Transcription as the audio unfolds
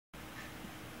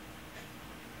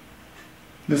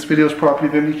This video is property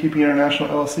of MD Keeping International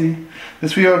LLC.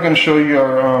 This video I'm going to show you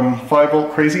our 5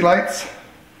 volt crazy lights,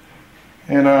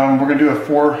 and we're going to do a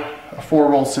four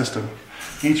roll system.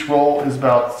 Each roll is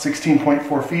about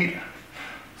 16.4 feet,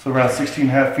 so around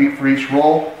 16.5 feet for each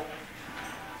roll.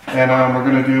 And we're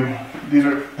going to do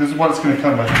this is what it's going to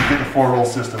come with. You get the 4 roll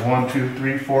system: 1, 2,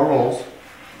 3, 4 rolls.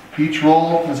 Each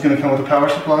roll is going to come with a power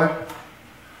supply.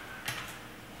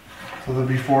 So there'll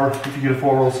be 4. If you get a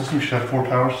 4 roll system, you should have 4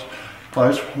 power supplies.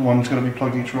 One's going to be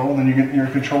plugged in each roll, and then you get your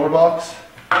controller box,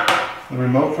 the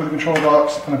remote for the controller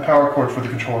box, and a power cord for the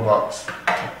controller box.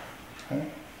 Okay.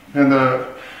 And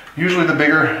usually the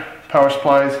bigger power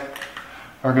supplies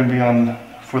are going to be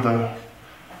for the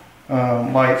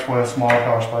lights, while a smaller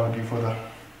power supply would be for the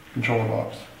controller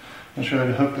box. I'll show you how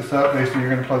to hook this up. Basically, you're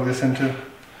going to plug this into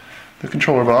the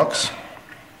controller box.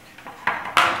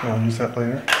 So I'll use that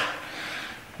later.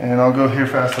 And I'll go here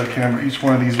fast as I can, but each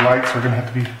one of these lights are going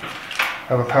to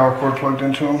have a power cord plugged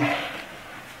into them.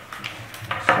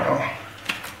 So,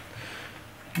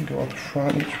 you go out the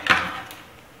front.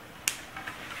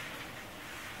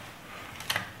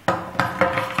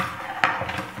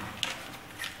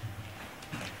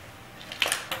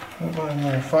 And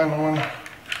then the final one.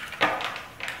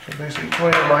 So basically, each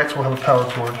one of your lights will have a power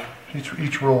cord.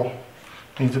 Each roll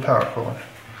needs a power cord.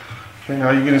 Okay, now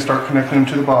you're going to start connecting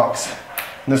them to the box.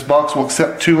 And this box will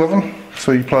accept 2 of them.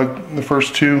 So you plug the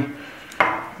first 2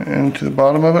 into the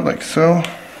bottom of it, like so.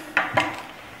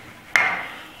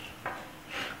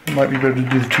 It might be better to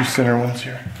do the 2 center ones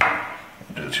here.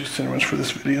 I'll do the 2 center ones for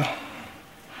this video.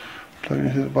 Plug it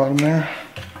into the bottom there.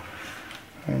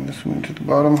 And this one to the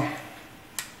bottom.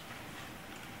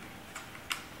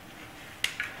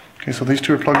 Okay, so these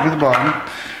 2 are plugged to the bottom.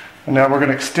 And now we're going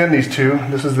to extend these 2.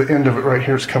 This is the end of it right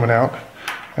here. It's coming out.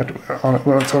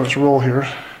 When it's on its roll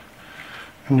here.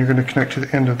 And you're going to connect to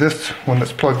the end of this one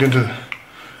that's plugged into.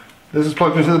 This is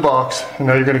plugged into the box, and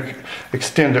now you're going to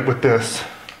extend it with this.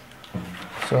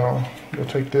 So you'll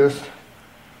take this.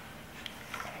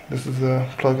 This is the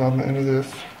plug on the end of this.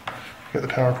 Get the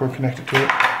power cord connected to it.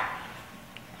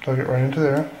 Plug it right into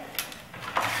there.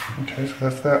 Okay, so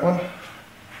that's that one.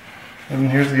 And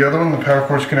here's the other one. The power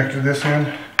cord's connected to this end,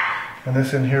 and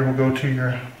this end here will go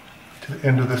to the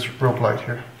end of this rope light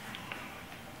here.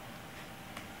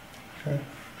 Okay.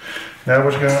 Now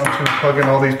we're going to plug in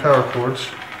all these power cords.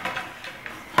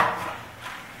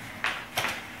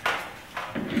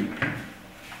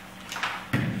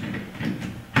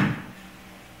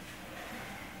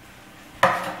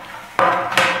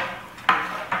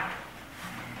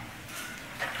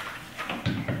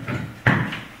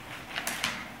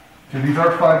 Okay, these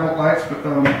are 5 volt lights, but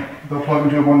they'll plug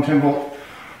into a 110 volt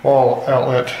wall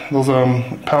outlet. Those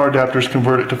power adapters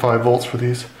convert it to 5 volts for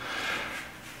these.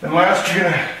 And last,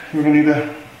 you're going to need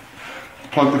to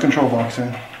plug the control box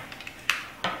in.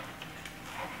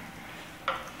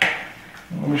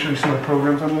 Let me show you some of the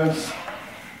programs on this.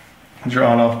 There's your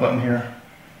on-off button here.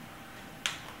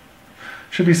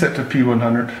 Should be set to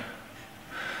P100.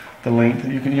 The length,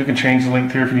 you can change the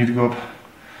length here if you need to go up.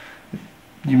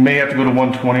 You may have to go to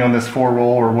 120 on this 4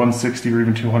 roll, or 160, or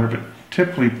even 200, but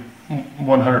typically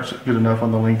 100 is good enough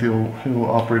on the length. It will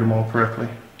operate them all correctly.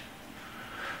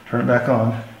 Turn it back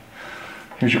on.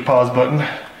 Here's your pause button.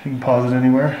 You can pause it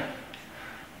anywhere.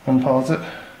 Unpause it.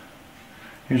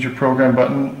 Here's your program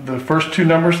button. The first 2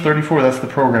 numbers, 34, that's the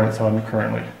program it's on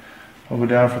currently. I'll go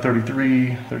down for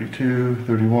 33, 32,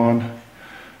 31.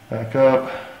 Back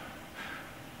up.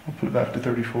 We'll put it back to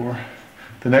 34.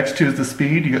 The next 2 is the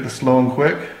speed. You get the slow and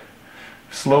quick.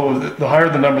 Slow, the higher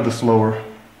the number, the slower.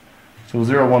 So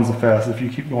 01 is the fastest. If you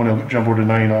keep going, it'll jump over to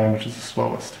 99, which is the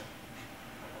slowest.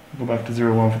 I'll go back to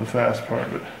 01 for the fast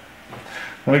part. But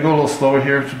let me go a little slower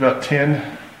here. It's about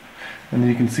 10. And then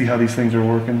you can see how these things are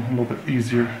working a little bit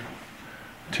easier.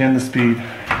 10 the speed.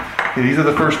 Okay, these are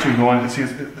the first 2 going. See,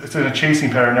 it's in a chasing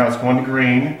pattern now. It's going to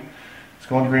green. It's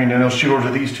going to green. Then it'll shoot over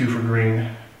to these 2 for green.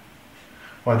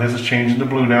 While this is changing to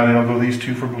blue now, then I'll go these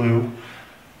 2 for blue.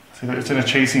 See, it's in a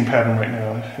chasing pattern right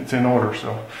now. It's in order,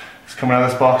 so it's coming out of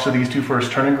this box to these 2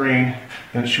 first, turning green,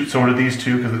 then it shoots over to these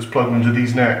 2 because it's plugged into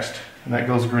these next, and that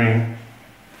goes green.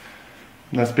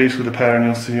 And that's basically the pattern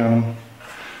you'll see on them.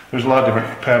 There's a lot of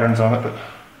different patterns on it, but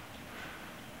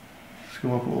let's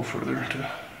go up a little further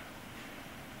to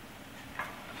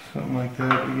something like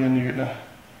that. Again, you're getting a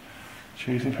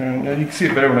chasing pattern. Now you can see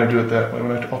it better when I do it that way.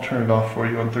 I'll turn it off for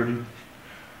you on 34.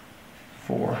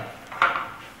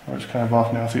 Or it's kind of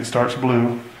off now. See, it starts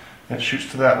blue, and it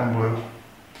shoots to that one blue.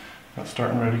 Now it's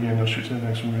starting red again, it'll shoot to the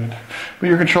next one red. But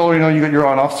your controller, you got your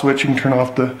on-off switch. You can turn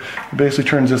off it basically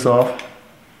turns this off.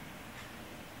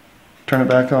 Turn it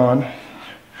back on.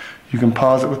 You can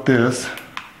pause it with this.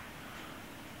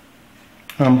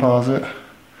 unpause it.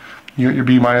 You got your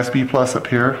B minus B plus up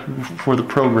here for the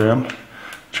program.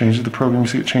 Change it to the program, you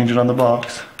see it change it on the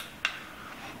box.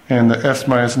 And the S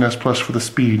minus and S plus for the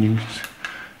speed.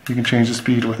 You can change the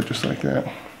speed with it just like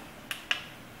that.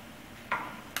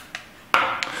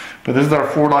 But this is our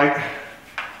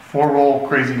 4-roll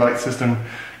crazy light system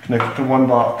connected to one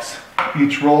box.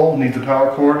 Each roll needs a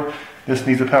power cord, this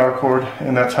needs a power cord,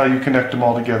 and that's how you connect them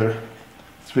all together.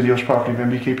 This video is property of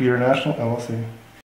MBKP International, LLC.